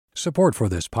Support for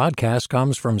this podcast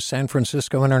comes from San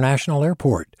Francisco International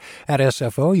Airport. At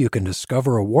SFO, you can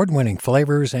discover award-winning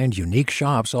flavors and unique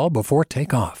shops all before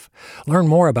takeoff. Learn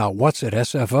more about what's at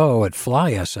SFO at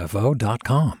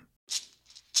flysfo.com.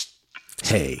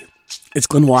 Hey, it's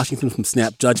Glenn Washington from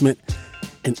Snap Judgment.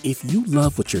 And if you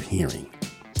love what you're hearing,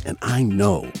 and I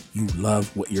know you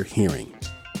love what you're hearing,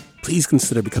 please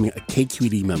consider becoming a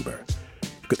KQED member.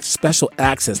 Get special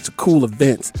access to cool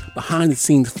events,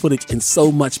 behind-the-scenes footage, and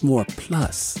so much more.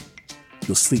 Plus,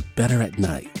 you'll sleep better at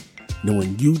night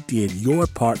knowing you did your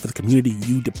part for the community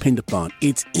you depend upon.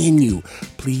 It's in you.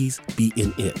 Please be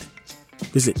in it.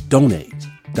 Visit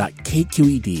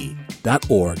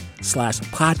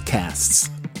donate.kqed.org/podcasts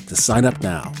to sign up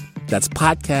now. That's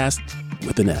podcast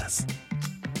with an S.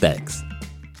 Thanks.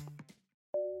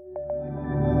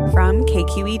 From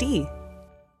KQED.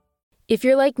 If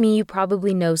you're like me, you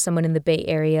probably know someone in the Bay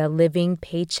Area living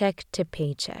paycheck to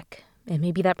paycheck. And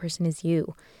maybe that person is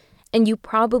you. And you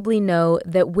probably know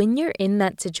that when you're in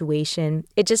that situation,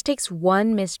 it just takes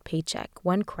one missed paycheck,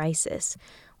 one crisis,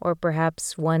 or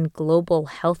perhaps one global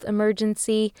health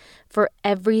emergency for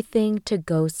everything to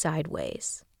go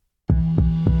sideways.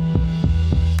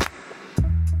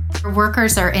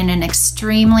 Workers are in an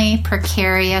extremely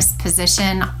precarious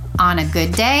position on a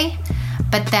good day,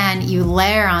 but then you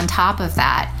layer on top of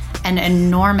that an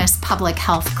enormous public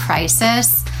health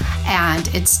crisis,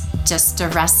 and it's just a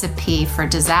recipe for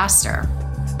disaster.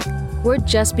 We're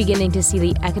just beginning to see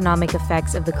the economic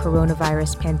effects of the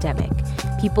coronavirus pandemic.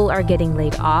 People are getting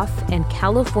laid off, and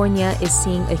California is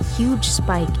seeing a huge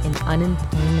spike in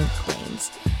unemployment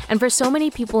claims. And for so many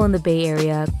people in the Bay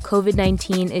Area,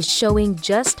 COVID-19 is showing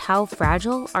just how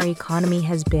fragile our economy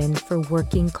has been for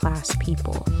working class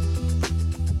people.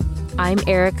 I'm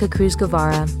Erica Cruz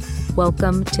Guevara.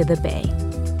 Welcome to the Bay.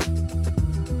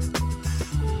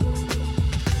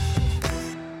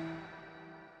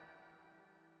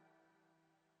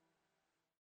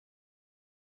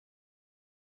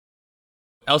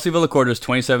 Elsie Villacorta is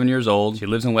 27 years old. She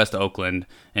lives in West Oakland,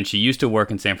 and she used to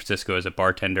work in San Francisco as a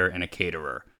bartender and a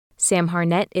caterer. Sam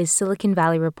Harnett is Silicon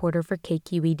Valley reporter for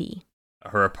KQED.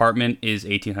 Her apartment is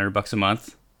 $1,800 a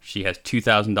month. She has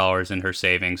 $2,000 in her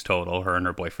savings total, her and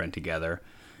her boyfriend together,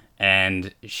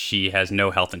 and she has no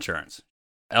health insurance.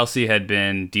 Elsie had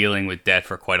been dealing with debt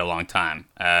for quite a long time.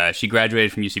 She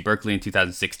graduated from UC Berkeley in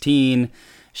 2016.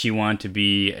 She wanted to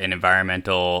be an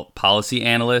environmental policy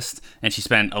analyst, and she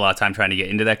spent a lot of time trying to get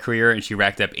into that career, and she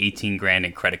racked up $18,000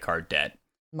 in credit card debt.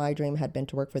 My dream had been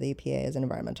to work for the EPA as an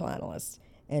environmental analyst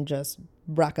and just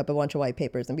rack up a bunch of white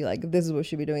papers and be like, this is what we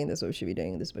should be doing, this is what we should be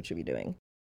doing, this is what we should be doing.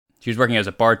 She was working as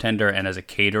a bartender and as a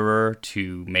caterer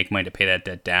to make money to pay that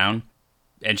debt down.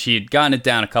 And she had gotten it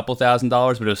down a couple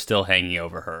 $1,000s, but it was still hanging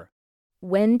over her.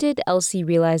 When did Elsie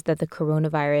realize that the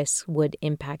coronavirus would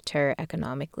impact her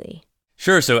economically?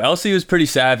 Sure, so Elsie was pretty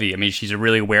savvy. I mean, she's a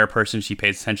really aware person. She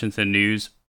pays attention to the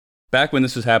news. Back when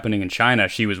this was happening in China,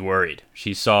 she was worried.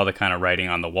 She saw the kind of writing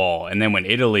on the wall. And then when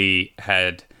Italy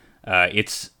had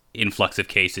its influx of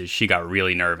cases, she got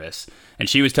really nervous. And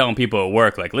she was telling people at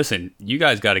work, like, listen, you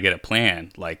guys got to get a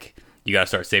plan. Like, you got to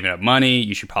start saving up money.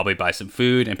 You should probably buy some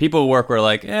food. And people at work were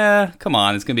like, come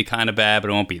on, it's going to be kind of bad,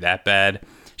 but it won't be that bad.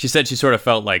 She said she sort of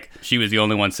felt like she was the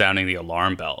only one sounding the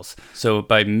alarm bells. So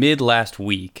by mid last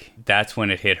week, that's when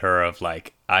it hit her of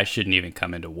like, I shouldn't even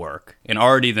come into work. And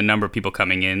already the number of people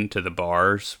coming into the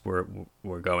bars were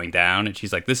going down. And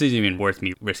she's like, this isn't even worth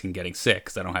me risking getting sick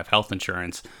because I don't have health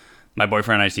insurance. My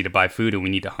boyfriend and I just need to buy food and we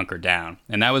need to hunker down.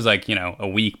 And that was like, a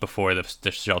week before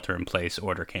the shelter-in-place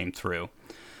order came through.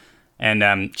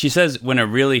 And she says when it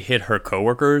really hit her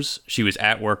coworkers, she was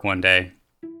at work one day.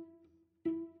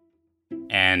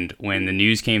 And when the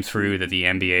news came through that the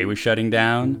NBA was shutting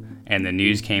down and the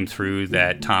news came through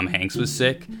that Tom Hanks was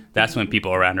sick, that's when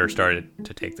people around her started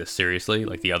to take this seriously,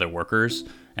 like the other workers,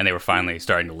 and they were finally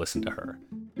starting to listen to her.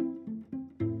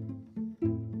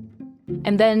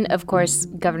 And then, of course,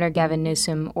 Governor Gavin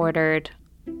Newsom ordered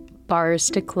bars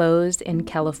to close in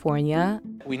California.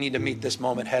 We need to meet this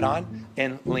moment head on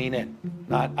and lean in,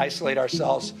 not isolate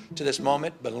ourselves to this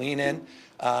moment, but lean in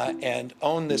and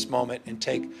own this moment and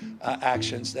take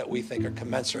actions that we think are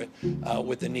commensurate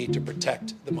with the need to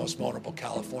protect the most vulnerable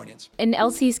Californians. In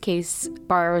Elsie's case,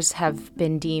 bars have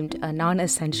been deemed a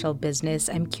non-essential business.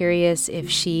 I'm curious if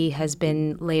she has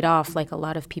been laid off like a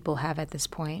lot of people have at this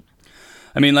point.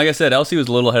 I mean, like I said, Elsie was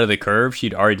a little ahead of the curve.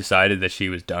 She'd already decided that she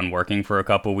was done working for a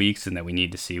couple weeks and that we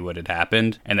need to see what had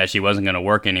happened and that she wasn't going to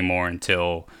work anymore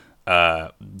until,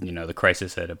 the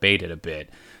crisis had abated a bit.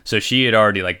 So she had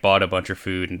already bought a bunch of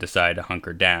food and decided to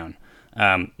hunker down.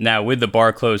 Now, with the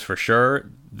bar closed for sure,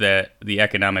 the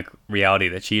economic reality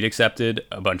that she'd accepted,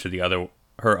 a bunch of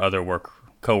her other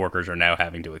coworkers are now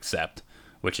having to accept,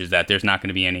 which is that there's not going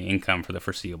to be any income for the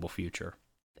foreseeable future.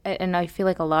 And I feel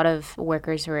like a lot of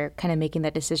workers who are kind of making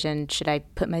that decision, should I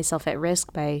put myself at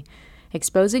risk by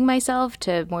exposing myself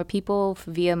to more people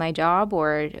via my job,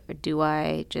 or do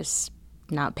I just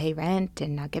not pay rent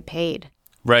and not get paid?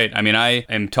 Right. I mean, I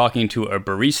am talking to a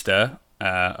barista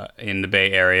in the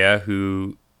Bay Area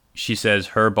who she says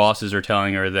her bosses are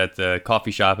telling her that the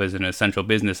coffee shop is an essential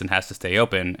business and has to stay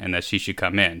open and that she should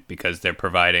come in because they're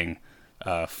providing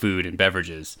food and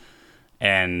beverages.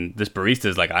 And this barista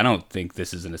is like, I don't think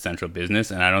this is an essential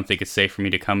business, and I don't think it's safe for me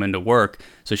to come into work.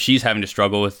 So she's having to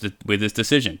struggle with this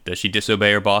decision. Does she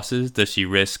disobey her bosses? Does she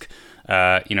risk,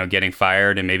 getting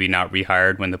fired and maybe not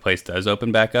rehired when the place does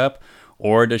open back up?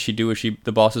 Or does she do what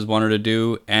the bosses want her to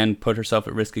do and put herself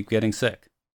at risk of getting sick?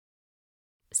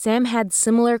 Sam had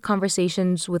similar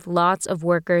conversations with lots of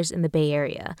workers in the Bay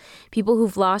Area, people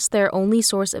who've lost their only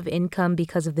source of income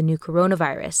because of the new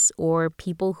coronavirus, or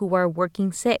people who are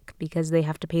working sick because they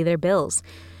have to pay their bills.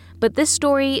 But this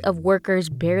story of workers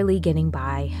barely getting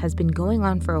by has been going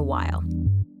on for a while.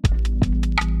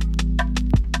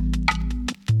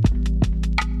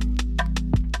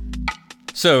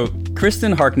 So,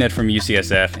 Kristen Harknett from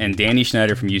UCSF and Danny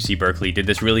Schneider from UC Berkeley did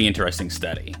this really interesting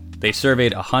study. They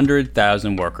surveyed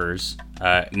 100,000 workers,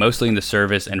 mostly in the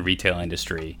service and retail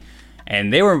industry,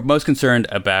 and they were most concerned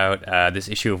about this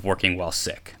issue of working while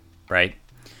sick, right?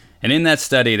 And in that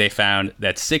study, they found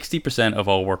that 60% of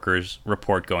all workers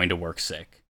report going to work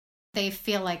sick. They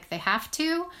feel like they have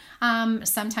to.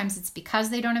 Sometimes it's because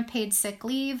they don't have paid sick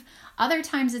leave. Other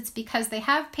times it's because they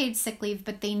have paid sick leave,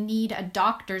 but they need a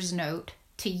doctor's note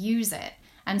to use it.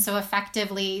 And so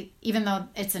effectively, even though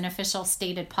it's an official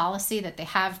stated policy that they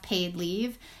have paid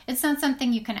leave, it's not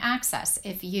something you can access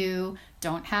if you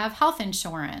don't have health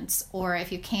insurance or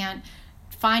if you can't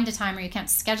find a time or you can't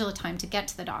schedule a time to get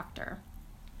to the doctor.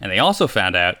 And they also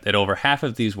found out that over half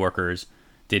of these workers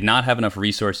did not have enough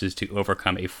resources to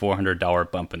overcome a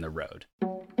 $400 bump in the road.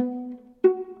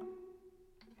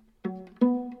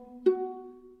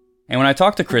 And when I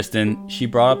talked to Kristen, she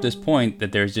brought up this point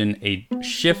that there's been a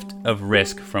shift of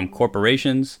risk from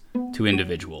corporations to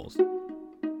individuals.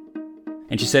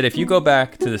 And she said if you go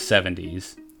back to the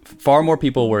 70s, far more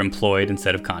people were employed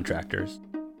instead of contractors.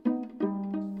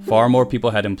 Far more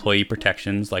people had employee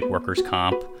protections like workers'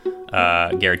 comp,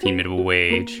 guaranteed minimum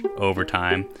wage,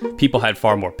 overtime. People had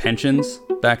far more pensions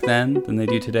back then than they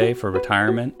do today for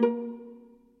retirement.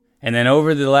 And then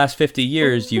over the last 50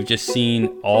 years, you've just seen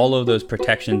all of those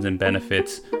protections and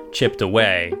benefits chipped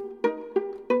away.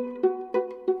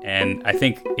 And I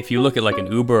think if you look at like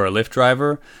an Uber or a Lyft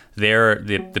driver, they're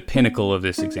the pinnacle of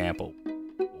this example,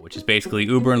 which is basically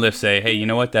Uber and Lyft say, hey, you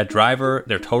know what, that driver,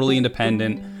 they're totally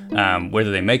independent.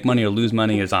 Whether they make money or lose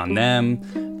money is on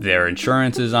them. Their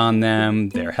insurance is on them.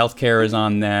 Their healthcare is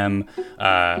on them.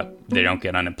 They don't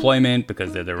get unemployment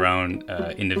because they're their own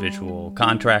individual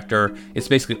contractor. It's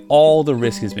basically all the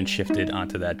risk has been shifted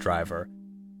onto that driver.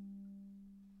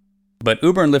 But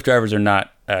Uber and Lyft drivers are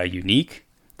not unique.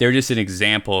 They're just an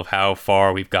example of how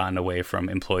far we've gotten away from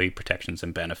employee protections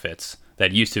and benefits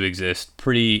that used to exist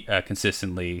pretty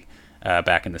consistently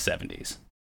back in the 70s.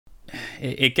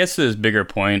 It gets to this bigger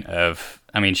point of,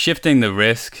 shifting the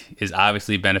risk is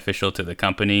obviously beneficial to the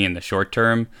company in the short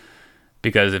term,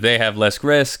 because if they have less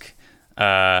risk,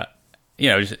 if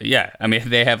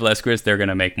they have less risk, they're going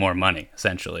to make more money,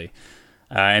 essentially.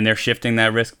 And they're shifting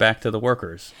that risk back to the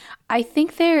workers. I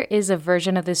think there is a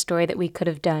version of this story that we could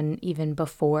have done even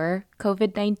before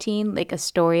COVID-19, like a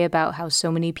story about how so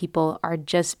many people are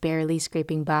just barely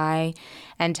scraping by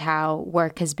and how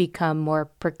work has become more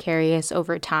precarious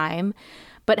over time.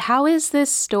 But how is this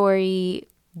story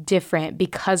different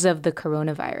because of the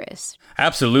coronavirus?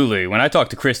 Absolutely. When I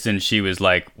talked to Kristen, she was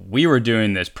like, we were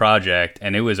doing this project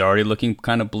and it was already looking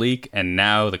kind of bleak, and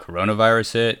now the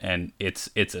coronavirus hit and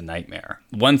it's a nightmare.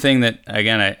 One thing that,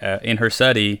 again, in her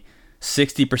study,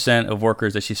 60% of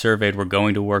workers that she surveyed were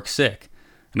going to work sick.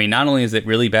 Not only is it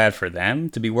really bad for them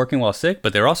to be working while sick,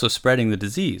 but they're also spreading the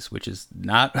disease, which is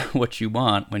not what you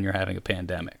want when you're having a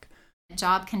pandemic.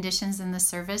 Job conditions in the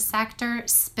service sector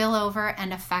spill over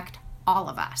and affect all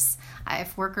of us.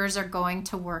 If workers are going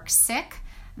to work sick,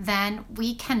 then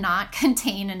we cannot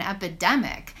contain an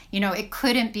epidemic. It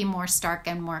couldn't be more stark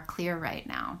and more clear right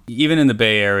now. Even in the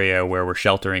Bay Area where we're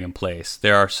sheltering in place,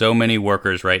 there are so many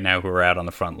workers right now who are out on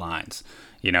the front lines.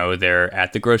 They're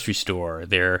at the grocery store,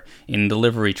 they're in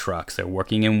delivery trucks, they're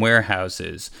working in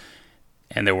warehouses,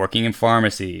 and they're working in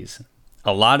pharmacies.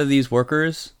 A lot of these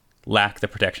workers lack the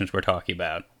protections we're talking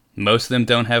about. Most of them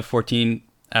don't have 14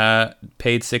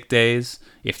 paid sick days,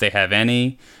 if they have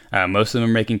any. Most of them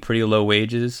are making pretty low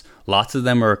wages. Lots of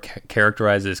them are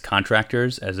characterized as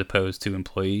contractors as opposed to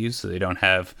employees, so they don't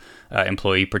have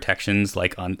employee protections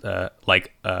like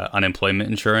unemployment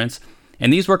insurance.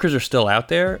 And these workers are still out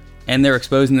there, and they're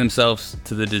exposing themselves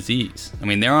to the disease. I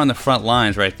mean, they're on the front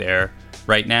lines right there,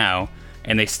 right now,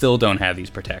 and they still don't have these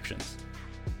protections.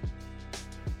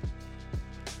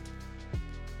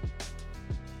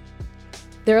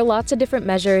 There are lots of different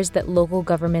measures that local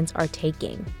governments are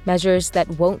taking, measures that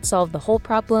won't solve the whole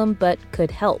problem but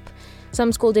could help.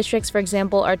 Some school districts, for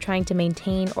example, are trying to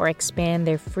maintain or expand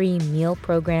their free meal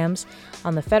programs.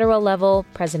 On the federal level,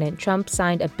 President Trump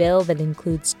signed a bill that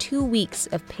includes 2 weeks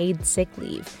of paid sick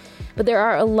leave. But there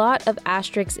are a lot of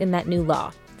asterisks in that new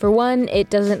law. For one, it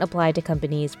doesn't apply to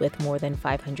companies with more than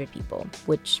 500 people,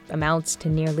 which amounts to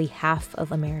nearly half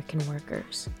of American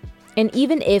workers. And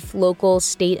even if local,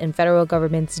 state, and federal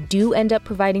governments do end up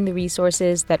providing the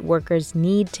resources that workers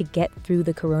need to get through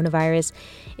the coronavirus,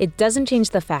 it doesn't change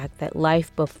the fact that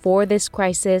life before this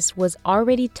crisis was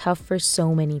already tough for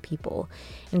so many people,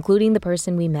 including the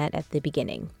person we met at the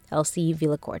beginning, Elsie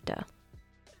Villacorta.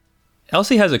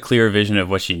 Elsie has a clear vision of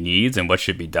what she needs and what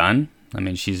should be done. I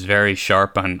mean, she's very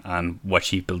sharp on what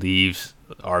she believes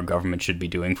our government should be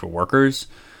doing for workers.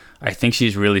 I think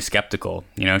she's really skeptical.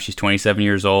 You know, she's 27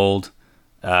 years old.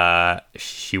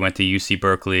 She went to UC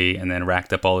Berkeley and then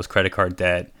racked up all this credit card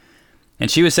debt. And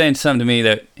she was saying something to me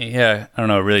that, I don't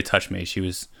know, it really touched me. She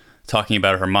was talking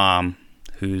about her mom,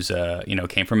 who's,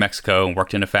 came from Mexico and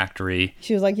worked in a factory.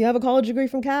 She was like, you have a college degree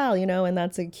from Cal, and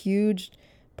that's a huge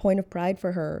point of pride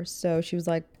for her. So she was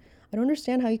like, I don't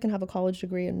understand how you can have a college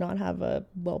degree and not have a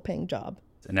well-paying job.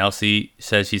 And Elsie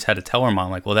says she's had to tell her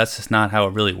mom, like, well, that's just not how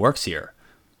it really works here.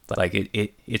 Like,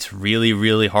 it's really,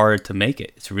 really hard to make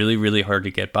it. It's really, really hard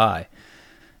to get by.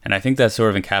 And I think that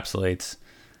sort of encapsulates,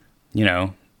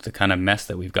 the kind of mess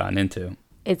that we've gotten into.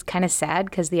 It's kind of sad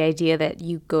because the idea that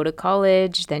you go to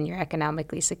college, then you're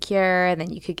economically secure, and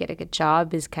then you could get a good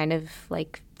job is kind of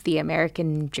like the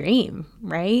American dream,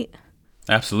 right?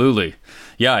 Absolutely.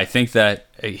 Yeah, I think that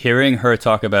hearing her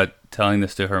talk about telling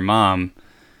this to her mom,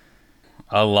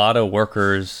 a lot of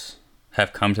workers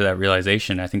have come to that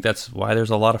realization. I think that's why there's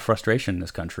a lot of frustration in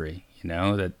this country,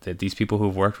 that these people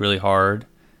who've worked really hard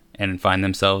and find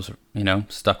themselves,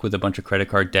 stuck with a bunch of credit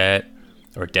card debt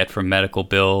or debt from medical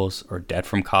bills or debt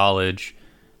from college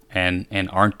and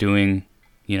aren't doing,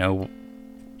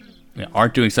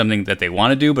 aren't doing something that they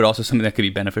want to do, but also something that could be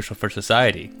beneficial for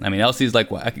society. I mean, Elsie's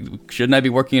like, well, shouldn't I be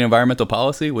working in environmental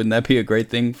policy? Wouldn't that be a great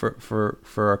thing for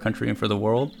our country and for the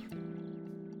world?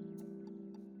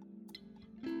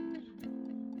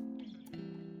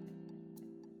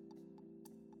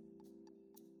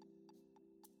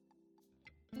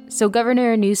 So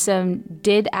Governor Newsom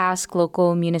did ask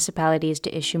local municipalities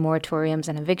to issue moratoriums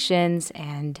on evictions,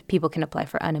 and people can apply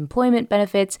for unemployment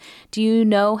benefits. Do you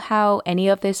know how any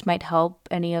of this might help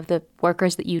any of the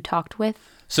workers that you talked with?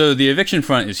 So the eviction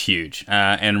front is huge.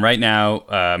 And right now,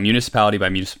 municipality by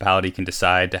municipality can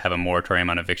decide to have a moratorium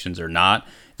on evictions or not.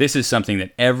 This is something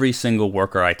that every single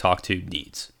worker I talk to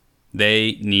needs.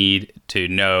 They need to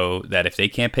know that if they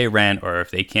can't pay rent or if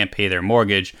they can't pay their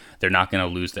mortgage, they're not going to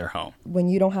lose their home. When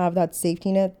you don't have that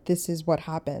safety net, this is what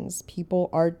happens. People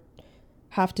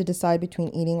have to decide between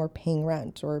eating or paying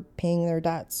rent or paying their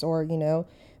debts or,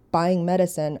 buying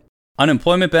medicine.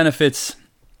 Unemployment benefits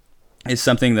is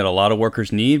something that a lot of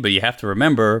workers need, but you have to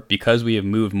remember, because we have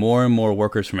moved more and more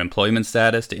workers from employment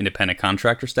status to independent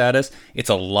contractor status, it's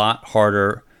a lot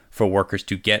harder for workers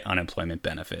to get unemployment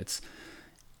benefits.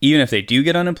 Even if they do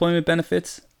get unemployment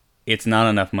benefits, it's not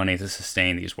enough money to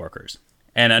sustain these workers.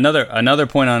 And another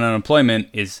point on unemployment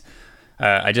is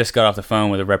I just got off the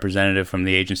phone with a representative from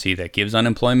the agency that gives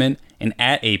unemployment, and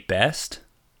at a best,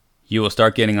 you will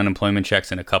start getting unemployment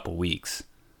checks in a couple weeks.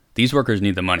 These workers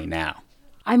need the money now.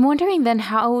 I'm wondering then,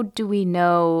 how do we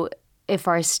know if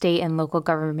our state and local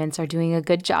governments are doing a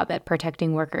good job at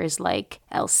protecting workers like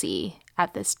Elsie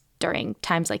during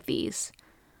times like these?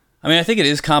 I mean, I think it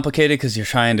is complicated because you're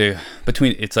trying to,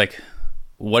 it's like,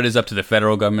 what is up to the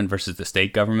federal government versus the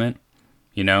state government,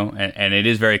 and it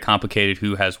is very complicated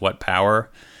who has what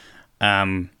power.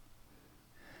 I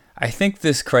think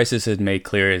this crisis has made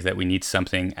clear is that we need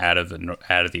something out of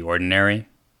the ordinary,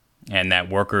 and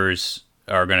that workers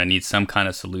are going to need some kind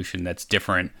of solution that's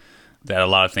different than a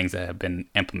lot of things that have been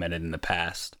implemented in the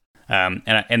past.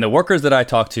 And the workers that I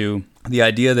talk to, the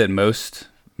idea that most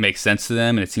makes sense to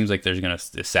them, and it seems like they're going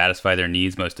to satisfy their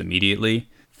needs most immediately.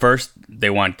 First, they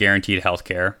want guaranteed health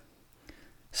care.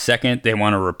 Second, they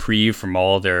want a reprieve from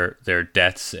all their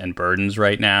debts and burdens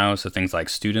right now. So things like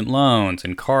student loans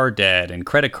and car debt and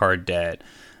credit card debt.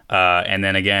 And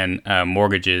then again,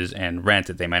 mortgages and rent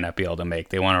that they might not be able to make.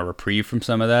 They want a reprieve from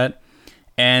some of that.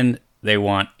 And they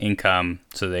want income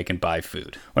so they can buy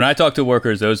food. When I talk to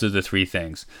workers, those are the three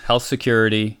things: health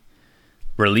security,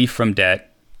 relief from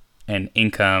debt, and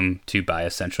income to buy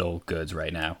essential goods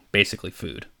right now, basically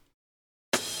food.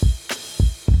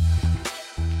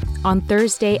 On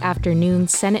Thursday afternoon,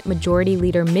 Senate Majority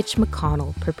Leader Mitch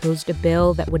McConnell proposed a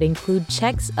bill that would include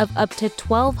checks of up to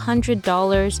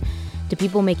 $1,200 to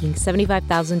people making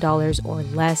 $75,000 or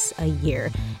less a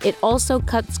year. It also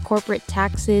cuts corporate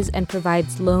taxes and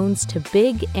provides loans to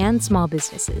big and small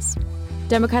businesses.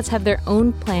 Democrats have their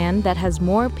own plan that has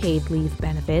more paid leave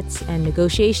benefits, and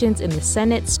negotiations in the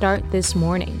Senate start this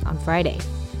morning on Friday.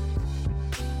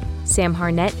 Sam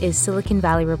Harnett is Silicon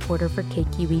Valley reporter for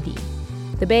KQED.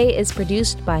 The Bay is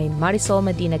produced by Marisol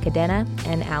Medina Cadena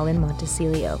and Alan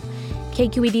Montecillo.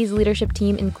 KQED's leadership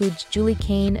team includes Julie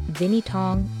Kane, Vinnie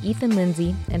Tong, Ethan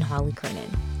Lindsay, and Holly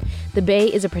Kernan. The Bay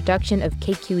is a production of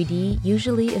KQED,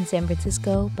 usually in San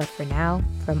Francisco, but for now,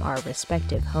 from our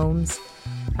respective homes.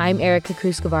 I'm Erica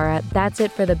Cruz Guevara. That's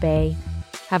it for The Bay.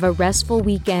 Have a restful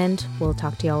weekend. We'll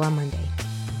talk to y'all on Monday.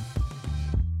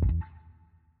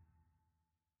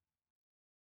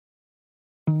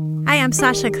 Hi, I'm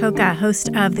Sasha Koka, host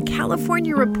of the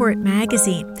California Report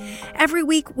magazine. Every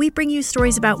week, we bring you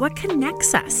stories about what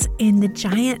connects us in the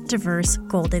giant, diverse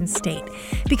Golden State.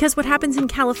 Because what happens in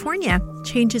California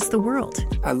changes the world.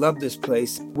 I love this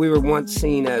place. We were once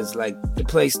seen as like the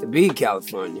place to be,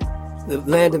 California. The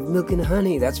land of milk and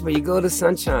honey. That's where you go to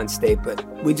Sunshine State, but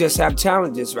we just have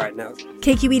challenges right now.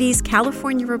 KQED's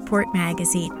California Report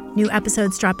magazine. New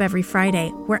episodes drop every Friday,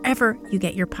 wherever you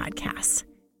get your podcasts.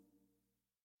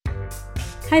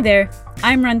 Hi there,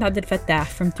 I'm Randa Abdel Fattah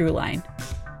from Throughline.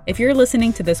 If you're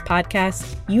listening to this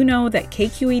podcast, you know that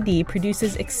KQED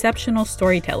produces exceptional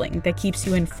storytelling that keeps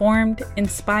you informed,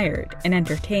 inspired, and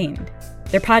entertained.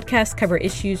 Their podcasts cover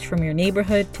issues from your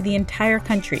neighborhood to the entire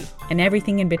country and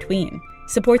everything in between.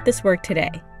 Support this work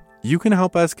today. You can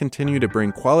help us continue to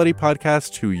bring quality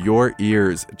podcasts to your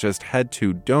ears. Just head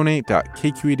to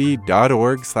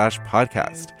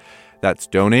donate.kqed.org/podcast. That's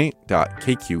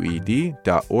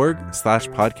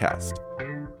donate.kqed.org/podcast.